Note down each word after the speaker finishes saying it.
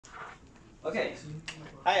Okay,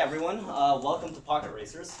 hi everyone. Welcome to Pocket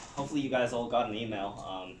Racers. Hopefully you guys all got an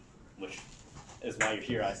email, which is why you're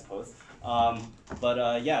here, I suppose.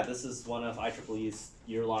 Yeah, this is one of IEEE's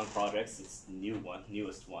year-long projects. It's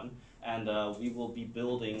newest one, and we will be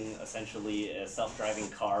building essentially a self-driving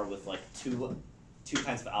car with like two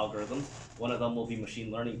kinds of algorithms. One of them will be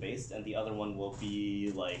machine learning based, and the other one will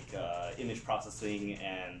be like image processing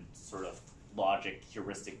and sort of logic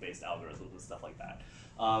heuristic based algorithms and stuff like that.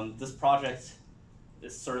 This project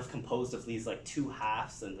is sort of composed of these like two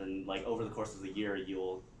halves, and then like over the course of the year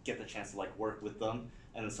you'll get the chance to like work with them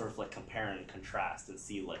and then sort of like compare and contrast and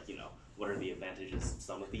see like, you know, what are the advantages of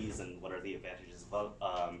some of these and what are the advantages of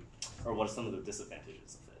or what are some of the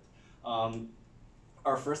disadvantages of it.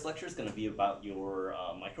 Our first lecture is going to be about your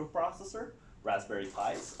microprocessor, Raspberry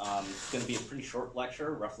Pis. It's going to be a pretty short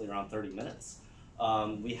lecture, roughly around 30 minutes.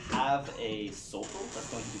 We have a social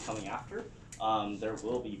that's going to be coming after. There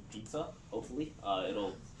will be pizza, hopefully.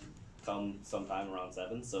 It'll come sometime around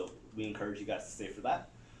 7, so we encourage you guys to stay for that.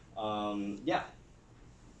 Yeah.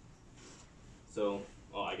 So,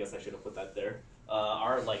 I guess I should have put that there.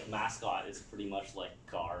 Our like mascot is pretty much like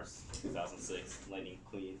Cars 2006, Lightning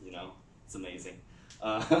McQueen, you know, it's amazing.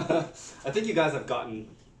 I think you guys have gotten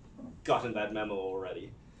that memo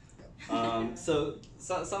already. So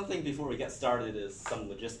something before we get started is some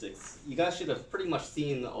logistics. You guys should have pretty much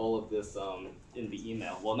seen all of this in the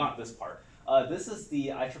email. Well, not this part. This is the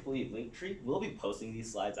IEEE link tree. We'll be posting these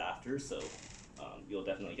slides after, so you'll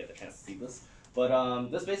definitely get the chance to see this. But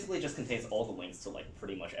this basically just contains all the links to like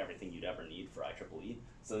pretty much everything you'd ever need for IEEE.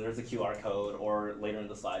 So there's a QR code, or later in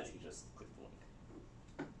the slides you can just click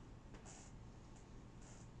the link.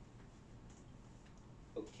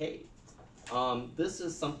 Okay. This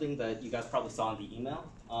is something that you guys probably saw in the email.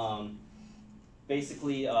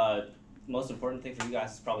 Basically, most important thing for you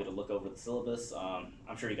guys is probably to look over the syllabus.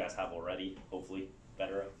 I'm sure you guys have already, hopefully,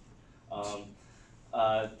 better.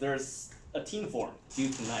 There's a team form due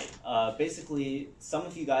tonight. Basically, some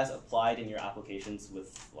of you guys applied in your applications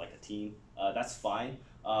with like a team. That's fine.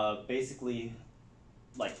 Basically,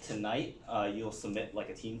 like tonight, you'll submit like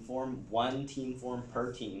a team form, one team form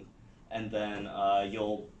per team. And then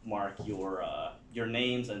you'll mark your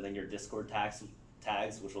names and then your Discord tags,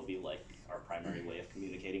 which will be like our primary way of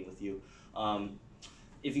communicating with you.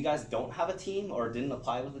 If you guys don't have a team or didn't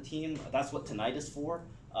apply with a team, that's what tonight is for.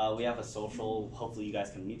 We have a social. Hopefully you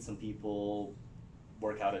guys can meet some people,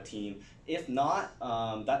 work out a team. If not,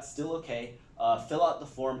 that's still okay. Fill out the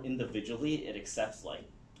form individually. It accepts like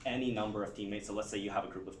any number of teammates. So let's say you have a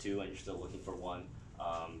group of 2 and you're still looking for 1.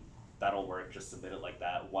 That'll work, just submit it like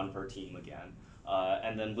that, 1 per team again.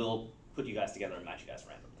 And then we'll put you guys together and match you guys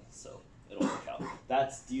randomly, so it'll work out.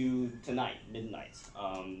 That's due tonight, midnight.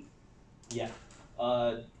 Yeah.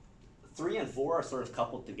 3 and 4 are sort of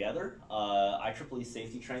coupled together, IEEE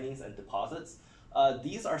safety trainings and deposits.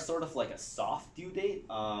 These are sort of like a soft due date.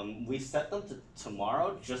 We've set them to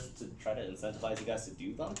tomorrow just to try to incentivize you guys to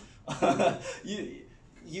do them.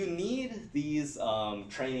 You need these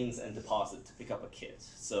trainings and deposit to pick up a kit,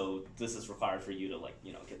 so this is required for you to like,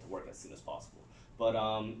 you know, get to work as soon as possible. But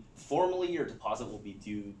formally, your deposit will be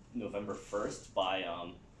due November 1st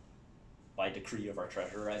by decree of our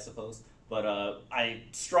treasurer, I suppose. But I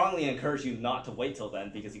strongly encourage you not to wait till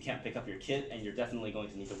then, because you can't pick up your kit, and you're definitely going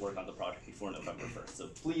to need to work on the project before November 1st. So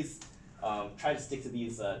please try to stick to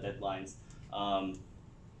these deadlines.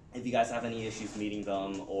 If you guys have any issues meeting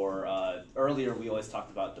them, or earlier we always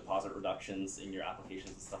talked about deposit reductions in your applications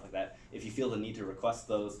and stuff like that. If you feel the need to request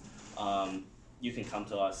those, you can come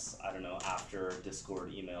to us, I don't know, after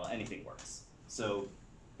Discord, email, anything works. So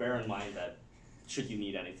bear in mind that should you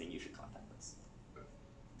need anything, you should contact us.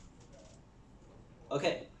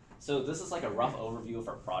 Okay, so this is like a rough overview of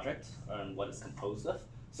our project and what it's composed of.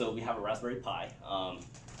 So we have a Raspberry Pi.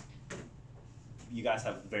 You guys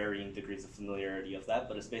have varying degrees of familiarity of that,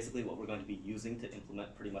 but it's basically what we're going to be using to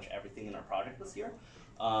implement pretty much everything in our project this year.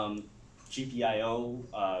 GPIO,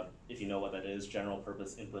 if you know what that is, general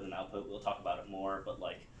purpose input and output, we'll talk about it more, but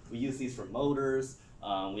like we use these for motors,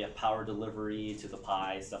 we have power delivery to the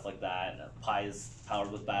Pi, stuff like that. Pi is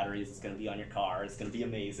powered with batteries, it's going to be on your car, it's going to be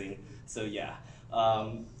amazing, so yeah.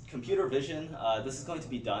 Computer vision, this is going to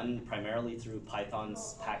be done primarily through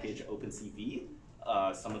Python's package OpenCV.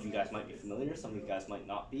 Some of you guys might be familiar, some of you guys might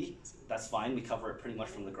not be. That's fine, we cover it pretty much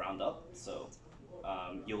from the ground up, so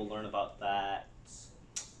you'll learn about that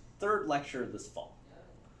 3rd lecture this fall.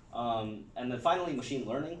 And then finally, machine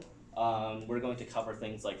learning. We're going to cover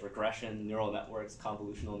things like regression, neural networks,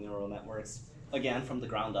 convolutional neural networks, again, from the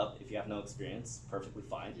ground up. If you have no experience, perfectly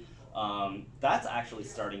fine. That's actually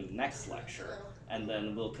starting next lecture. and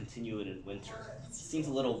then we'll continue it in winter. Seems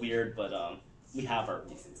a little weird, but we have our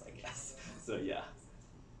reasons, I guess. So yeah.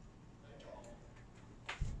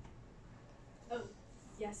 Oh,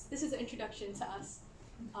 yes, this is an introduction to us.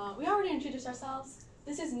 We already introduced ourselves.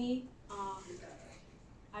 This is me.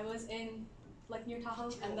 I was in like near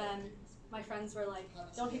Tahoe, and then my friends were like,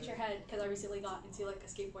 "Don't hit your head," because I recently got into like a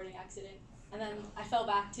skateboarding accident, and then I fell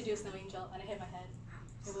back to do a snow angel, and I hit my head.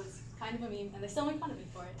 It was kind of a meme, and they still make fun of me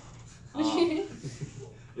for it.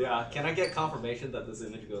 Yeah, can I get confirmation that this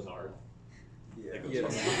image goes hard? Yeah.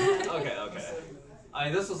 Yes.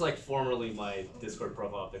 Okay. This was like formerly my Discord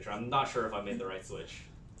profile picture. I'm not sure if I made the right switch.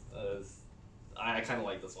 I kind of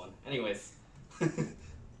like this one. Anyways.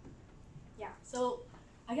 Yeah, so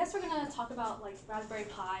I guess we're gonna talk about like Raspberry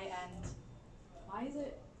Pi and why is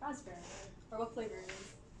it raspberry, or what flavor it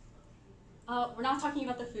is. We're not talking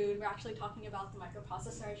about the food, we're actually talking about the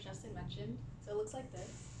microprocessor as Justin mentioned. So it looks like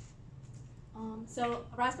this. So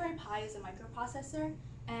a Raspberry Pi is a microprocessor,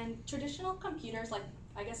 and traditional computers, like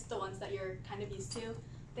I guess the ones that you're kind of used to,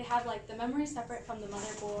 they have like the memory separate from the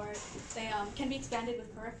motherboard. They can be expanded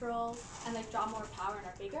with peripherals, and they draw more power and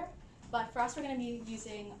are bigger. But for us, we're going to be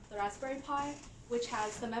using the Raspberry Pi, which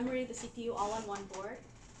has the memory, the CPU all on one board,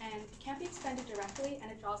 and it can't be expanded directly,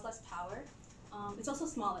 and it draws less power. It's also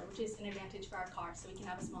smaller, which is an advantage for our car, so we can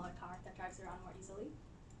have a smaller car that drives around more easily.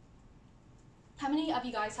 How many of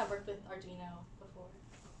you guys have worked with Arduino before?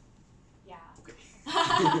 Yeah. Okay.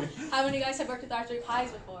 How many of you guys have worked with Raspberry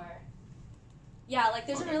Pis before? Yeah, like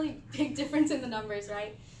there's a really big difference in the numbers,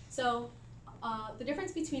 right? So the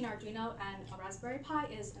difference between Arduino and a Raspberry Pi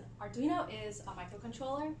is an Arduino is a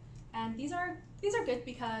microcontroller, and these are good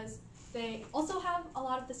because they also have a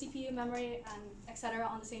lot of the CPU memory and etc.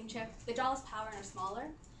 on the same chip. They draw less power and are smaller,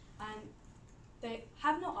 and they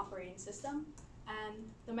have no operating system. And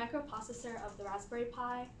the microprocessor of the Raspberry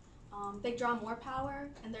Pi, they draw more power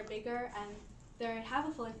and they're bigger and they have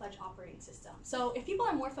a fully fledged operating system. So if people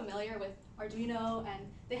are more familiar with Arduino and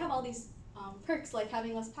they have all these perks like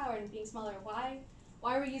having less power and being smaller, why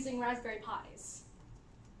are we using Raspberry Pis?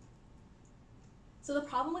 So the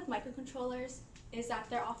problem with microcontrollers is that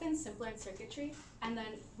they're often simpler in circuitry, and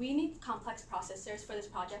then we need complex processors for this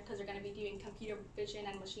project because we're going to be doing computer vision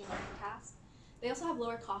and machine learning tasks. They also have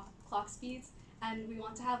lower clock speeds, and we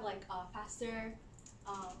want to have like faster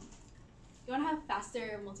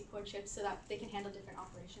multi-core chips so that they can handle different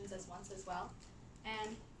operations as once as well.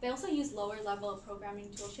 And they also use lower level of programming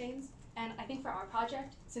tool chains. And I think for our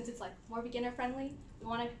project, since it's like more beginner friendly, we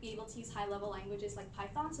want to be able to use high level languages like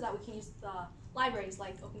Python so that we can use the libraries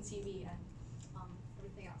like OpenCV and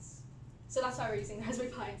everything else. So that's why we're using Raspberry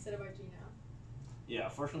Pi instead of Arduino. Yeah,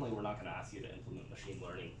 fortunately we're not going to ask you to implement machine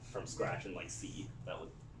learning from scratch in like C. That would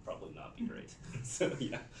probably not be great. So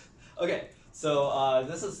yeah. Okay, so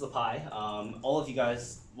this is the Pi. All of you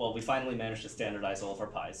guys, well, we finally managed to standardize all of our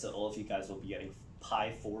Pis, so all of you guys will be getting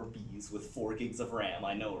Pi 4Bs with 4 gigs of RAM.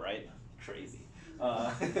 I know, right? Crazy.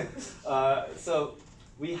 So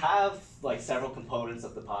we have like several components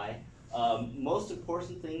of the Pi. Most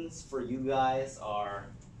important things for you guys are,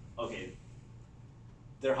 okay,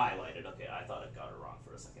 they're highlighted. Okay, I thought I got it wrong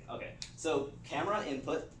for a second. Okay, so camera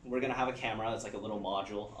input, we're gonna have a camera. It's like a little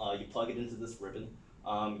module. You plug it into this ribbon.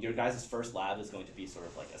 Your guys' first lab is going to be sort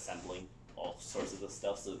of like assembling all sorts of this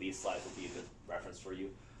stuff, so these slides will be a good reference for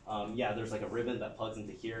you. Yeah, there's like a ribbon that plugs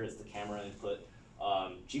into here is the camera input.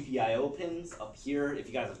 GPIO pins up here. If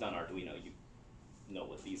you guys have done Arduino, you know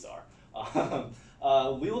what these are.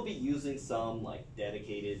 We will be using some like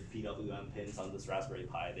dedicated PWM pins on this Raspberry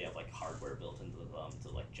Pi. They have like hardware built into them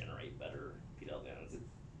to like generate better PWMs. It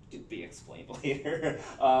could be explained later.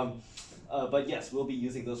 But yes, we'll be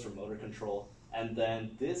using those for motor control. And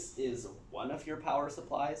then this is one of your power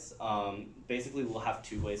supplies. Basically, we'll have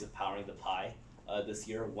 2 ways of powering the Pi this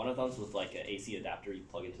year. One of them's with like an AC adapter you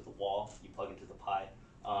plug into the wall, you plug into the Pi.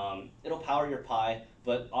 It'll power your Pi,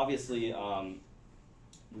 but obviously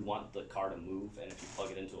we want the car to move, and if you plug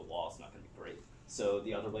it into a wall, it's not going to be great. So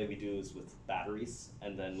the other way we do is with batteries,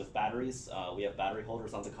 and then with batteries, we have battery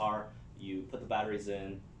holders on the car. You put the batteries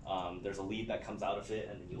in, there's a lead that comes out of it,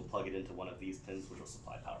 and then you'll plug it into one of these pins, which will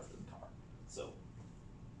supply power to the car. So,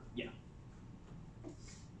 yeah.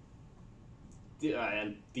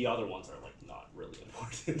 And the other ones are like not really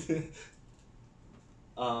important.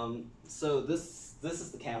 So this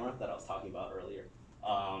is the camera that I was talking about earlier.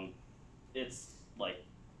 It's like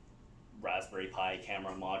Raspberry Pi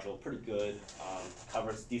camera module, pretty good.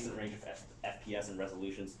 Covers decent range of FPS and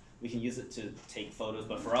resolutions. We can use it to take photos,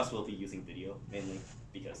 but for us, we'll be using video mainly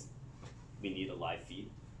because we need a live feed.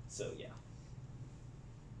 So yeah.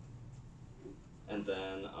 And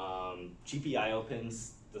then GPIO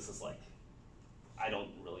pins. This is like I don't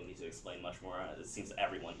really need to explain much more. It seems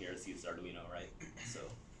everyone here has used Arduino, right? So,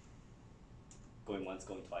 going once,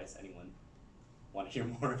 going twice. Anyone want to hear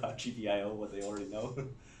more about GPIO, what they already know?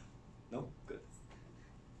 No? Good.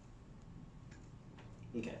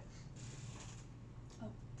 Okay.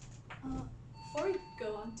 Before we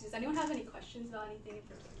go on, does anyone have any questions about anything in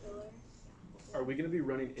particular? Are we going to be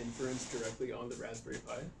running inference directly on the Raspberry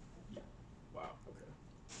Pi? Yeah. Wow, okay.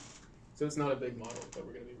 So it's not a big model that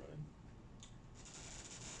we're going to be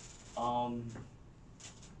running?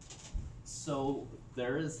 So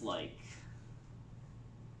there is like,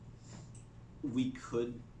 we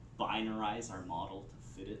could binarize our model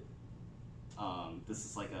to fit it. This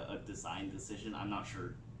is like a design decision. I'm not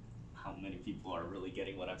sure how many people are really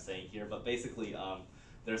getting what I'm saying here, but basically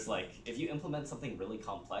there's like, if you implement something really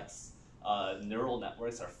complex, neural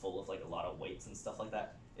networks are full of like a lot of weights and stuff like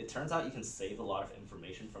that. It turns out you can save a lot of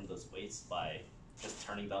information from those weights by just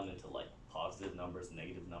turning them into like positive numbers,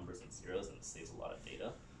 negative numbers, and zeros, and it saves a lot of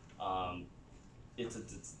data. It's a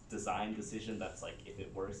design decision that's like, if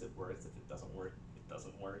it works, it works. If it doesn't work, it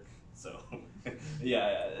doesn't work. So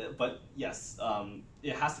yeah, but yes,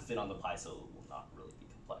 it has to fit on the Pi, so it will not really be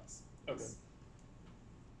complex. Okay.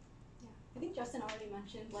 Yeah, I think Justin already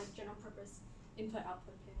mentioned like general purpose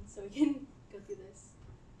input-output pins, so we can go through this.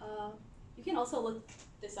 You can also look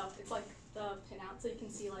this up. It's like the pinout, so you can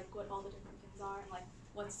see like what all the different pins are and like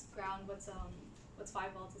what's ground, what's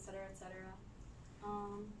 5 volts, etc., etc.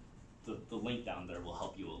 The link down there will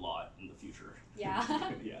help you a lot in the future. Yeah.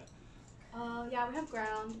 Yeah. Yeah, we have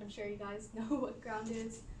ground. I'm sure you guys know what ground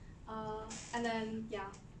is. And then yeah,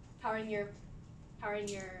 powering your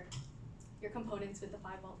components with the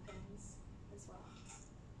 5-volt pins as well.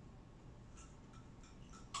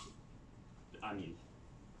 I mean,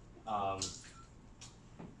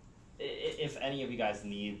 if any of you guys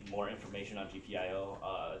need more information on GPIO,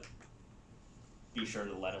 be sure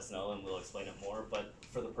to let us know and we'll explain it more. But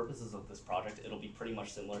for the purposes of this project, it'll be pretty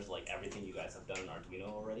much similar to like everything you guys have done in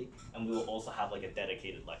Arduino already. And we will also have like a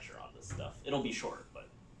dedicated lecture on this stuff. It'll be short, but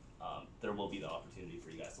there will be the opportunity for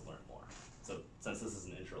you guys to learn more. So since this is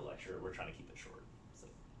an intro lecture, we're trying to keep it short. So,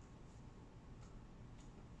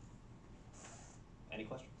 any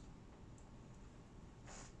questions?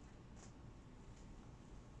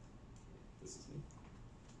 This is me.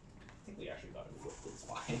 I think we actually got it flipped. It's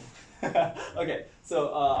fine. Okay,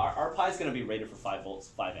 so our Pi is going to be rated for 5 volts,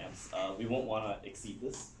 5 amps. We won't want to exceed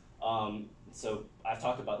this. So I've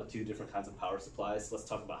talked about the 2 different kinds of power supplies. Let's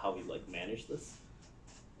talk about how we like manage this.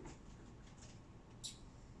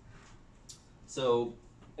 So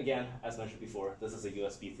again, as mentioned before, this is a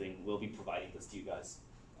USB thing. We'll be providing this to you guys.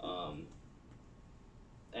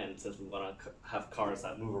 And since we want to have cars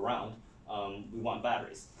that move around, we want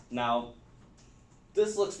batteries. Now,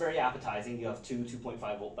 this looks very appetizing. You have 2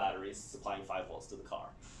 2.5 volt batteries supplying 5 volts to the car.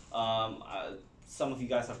 Some of you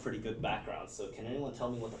guys have pretty good backgrounds, so can anyone tell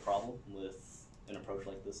me what the problem with an approach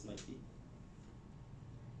like this might be?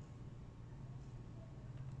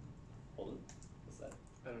 Holden, what's that?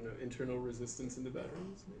 I don't know, internal resistance in the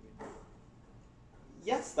batteries, maybe?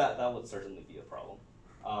 Yes, that would certainly be a problem.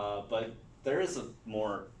 But there is a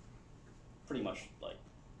more, pretty much like,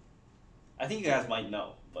 I think you guys might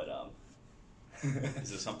know, but Is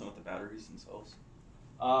there something with the batteries themselves?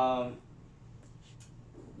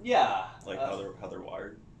 Yeah. Like how they're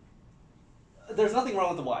wired? There's nothing wrong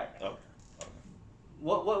with the wire. Oh. Okay.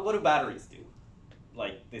 What do batteries do?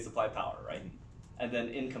 Like, they supply power, right? And then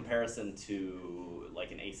in comparison to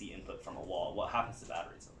like an AC input from a wall, what happens to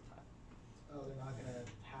batteries over time? Oh, they're not gonna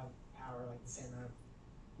have power like the same amount of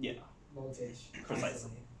Yeah, voltage. Precisely.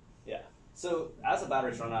 constantly. yeah. So as the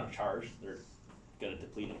batteries run out of charge, they're gonna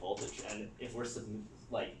deplete in voltage, and if we're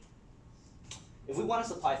if we want to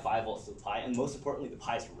supply 5 volts to the Pi, and most importantly, the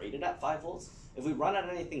Pi is rated at 5 volts, if we run at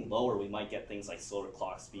anything lower, we might get things like slower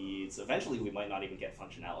clock speeds. Eventually, we might not even get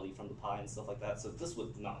functionality from the Pi and stuff like that, so this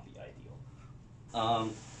would not be ideal.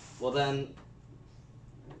 Well then,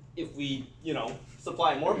 if we,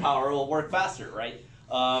 supply more power, it'll work faster, right?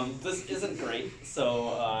 This isn't great,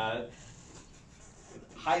 so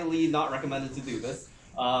highly not recommended to do this,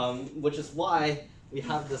 which is why we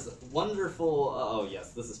have this wonderful, oh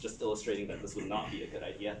yes, this is just illustrating that this would not be a good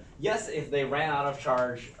idea. Yes, if they ran out of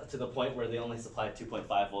charge to the point where they only supplied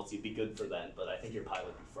 2.5 volts, you'd be good for then, but I think your Pi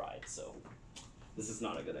would be fried, so this is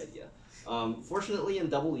not a good idea. Fortunately, in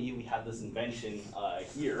EE, we have this invention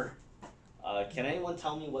here. Can anyone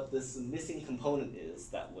tell me what this missing component is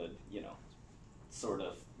that would, sort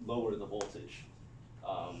of lower the voltage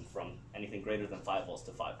from anything greater than 5 volts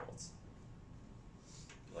to 5 volts?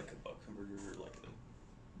 Like a buck converter, or like a...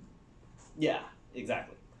 Yeah,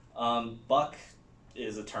 exactly. Buck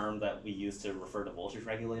is a term that we use to refer to voltage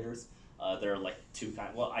regulators. There are like two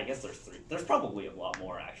kinds. Well, I guess there's three. There's probably a lot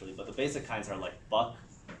more actually, but the basic kinds are like buck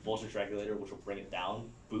voltage regulator, which will bring it down,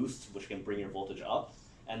 boost, which can bring your voltage up,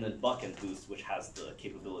 and then buck and boost, which has the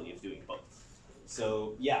capability of doing both.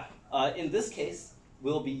 So yeah, in this case,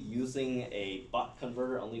 we'll be using a buck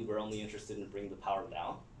converter. We're only interested in bringing the power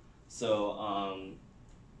down. So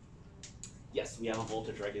yes, we have a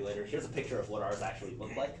voltage regulator. Here's a picture of what ours actually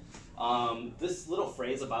look like. This little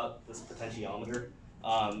phrase about this potentiometer,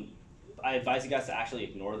 I advise you guys to actually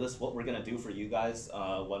ignore this. What we're going to do for you guys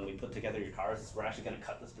when we put together your cars is we're actually going to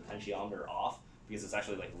cut this potentiometer off because it's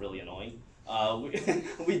actually like really annoying.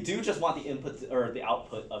 We do just want the input or the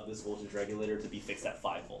output of this voltage regulator to be fixed at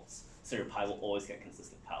 5 volts, so your Pi will always get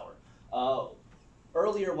consistent power.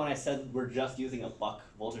 Earlier when I said we're just using a buck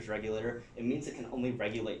voltage regulator, it means it can only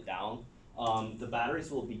regulate down. The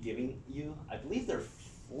batteries will be giving you, I believe they're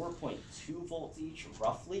 4.2 volts each,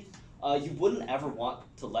 roughly. You wouldn't ever want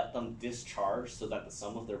to let them discharge so that the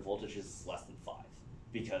sum of their voltages is less than 5,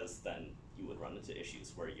 because then you would run into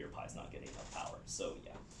issues where your Pi's not getting enough power. So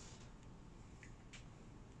yeah.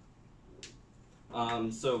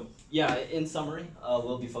 In summary,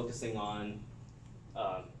 we'll be focusing on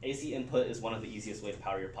AC input is one of the easiest way to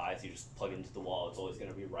power your Pi. So you just plug it into the wall; it's always going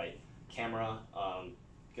to be right. Camera, you're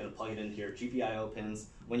gonna plug it into your GPIO pins.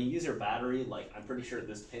 When you use your battery, like I'm pretty sure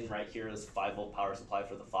this pin right here is 5 volt power supply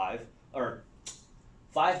for the 5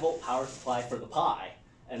 volt power supply for the Pi,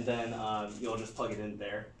 and then you'll just plug it in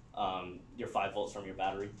there. Your 5 volts from your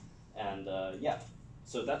battery, and yeah.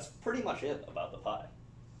 So that's pretty much it about the Pi.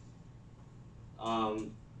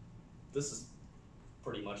 This is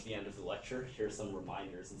pretty much the end of the lecture. Here's some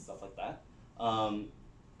reminders and stuff like that.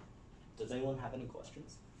 Does anyone have any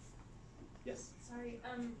questions? Yes? Sorry,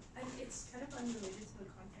 it's kind of unrelated to the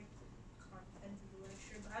content of the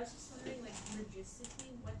lecture, but I was just wondering, like,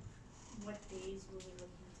 logistically, what days were we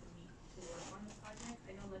looking to meet to work on the project?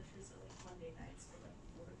 I know lectures are like Monday nights for like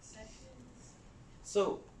work sessions.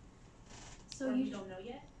 So Or you we don't know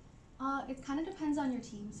yet? It kind of depends on your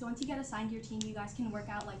team. So once you get assigned to your team, you guys can work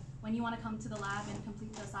out like when you want to come to the lab and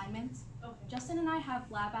complete the assignments. Okay. Justin and I have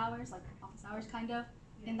lab hours, like office hours kind of,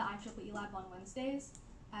 in the IEEE lab on Wednesdays.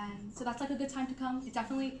 And so that's like a good time to come. It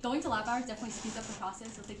definitely, going to lab hours definitely speeds up the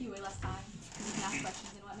process. It'll take you way less time because you can ask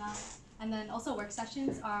questions and whatnot. And then also work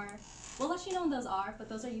sessions are, we'll let you know when those are, but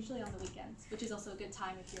those are usually on the weekends, which is also a good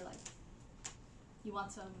time if you're like, you want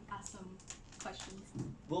to ask some questions.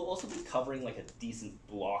 we'll also be covering like a decent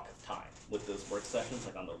block of time with those work sessions,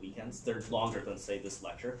 like on the weekends. They're longer than say this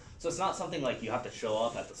lecture. So it's not something like you have to show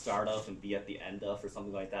up at the start of and be at the end of or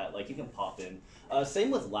something like that. Like you can pop in.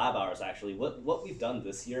 Same with lab hours actually. What we've done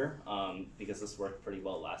this year, because this worked pretty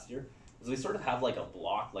well last year, is we sort of have like a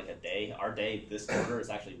block, like a day. Our day this quarter is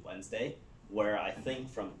actually Wednesday, where I think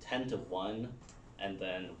from 10 to 1 and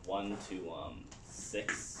then 1 to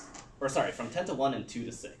 6, or sorry, from 10 to 1 and 2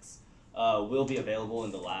 to 6. Will be available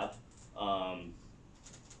in the lab,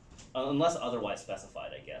 unless otherwise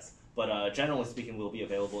specified, I guess. But generally speaking, we'll be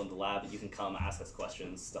available in the lab. You can come, ask us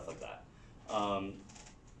questions, stuff like that.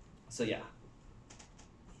 So yeah.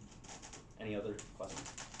 Any other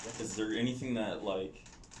questions? Is there anything that we're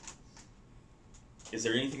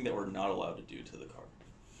not allowed to do to the car?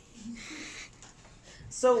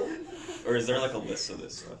 So, Or is there like a list of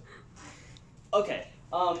this stuff? okay.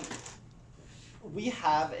 We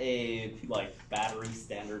have a like battery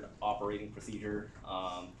standard operating procedure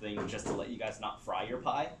thing just to let you guys not fry your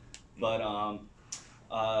Pi, but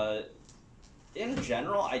in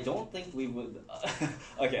general, I don't think we would.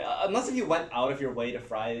 Okay, unless if you went out of your way to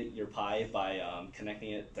fry your Pi by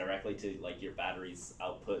connecting it directly to like your battery's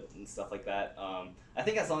output and stuff like that. I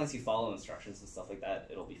think as long as you follow instructions and stuff like that,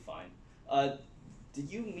 it'll be fine. Did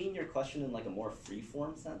you mean your question in like a more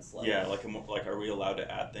free-form sense? Like, Yeah, like are we allowed to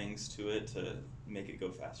add things to it to make it go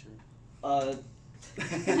faster?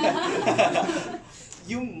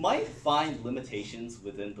 You might find limitations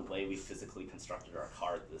within the way we physically constructed our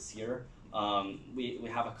car this year. We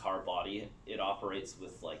have a car body. It operates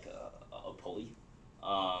with like a pulley.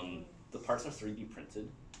 The parts are 3D printed.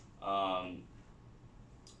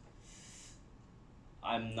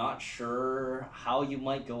 I'm not sure how you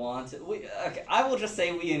might go on to. Okay, I will just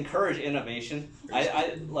say we encourage innovation.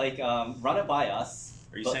 I like run it by us.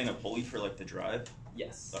 Are you saying a pulley for like the drive?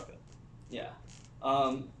 Yes. Okay. Yeah.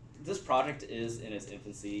 This project is in its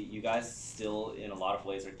infancy. You guys still, in a lot of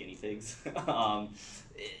ways, are guinea pigs.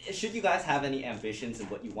 Should you guys have any ambitions in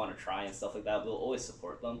what you want to try and stuff like that, we'll always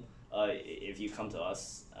support them. If you come to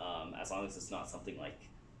us, as long as it's not something like,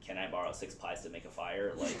 can I borrow 6 pies to make a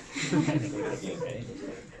fire? Like, I think we're gonna be okay.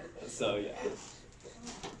 So yeah.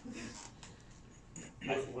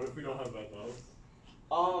 What if we don't have Venmo?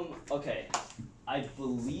 Okay. I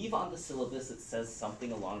believe on the syllabus it says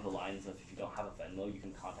something along the lines of if you don't have a Venmo, you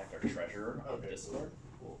can contact our treasurer on Okay, Discord.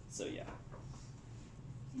 cool. So yeah.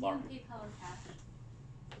 Do you Lauren. need PayPal or cash?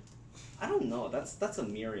 I don't know. That's a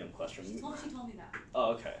Miriam question. Well, she told me that.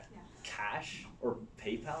 Oh, okay. Yeah. Cash or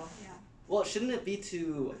PayPal? Yeah. Well, shouldn't it be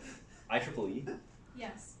to IEEE?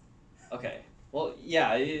 Yes. Okay. Well,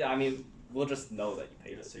 yeah. I mean, we'll just know that you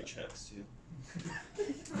paid Yeah, it. say but- checks too.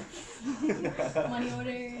 Money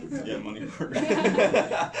orders. Yeah, money order.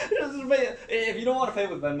 If you don't want to pay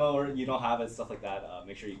with Venmo or you don't have it, stuff like that,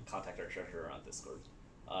 make sure you contact our treasurer on Discord.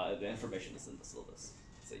 The information is in the syllabus.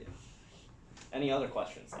 So yeah. Any other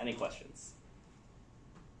questions? Any questions?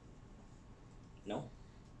 No?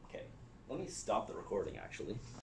 Okay. Let me stop the recording actually.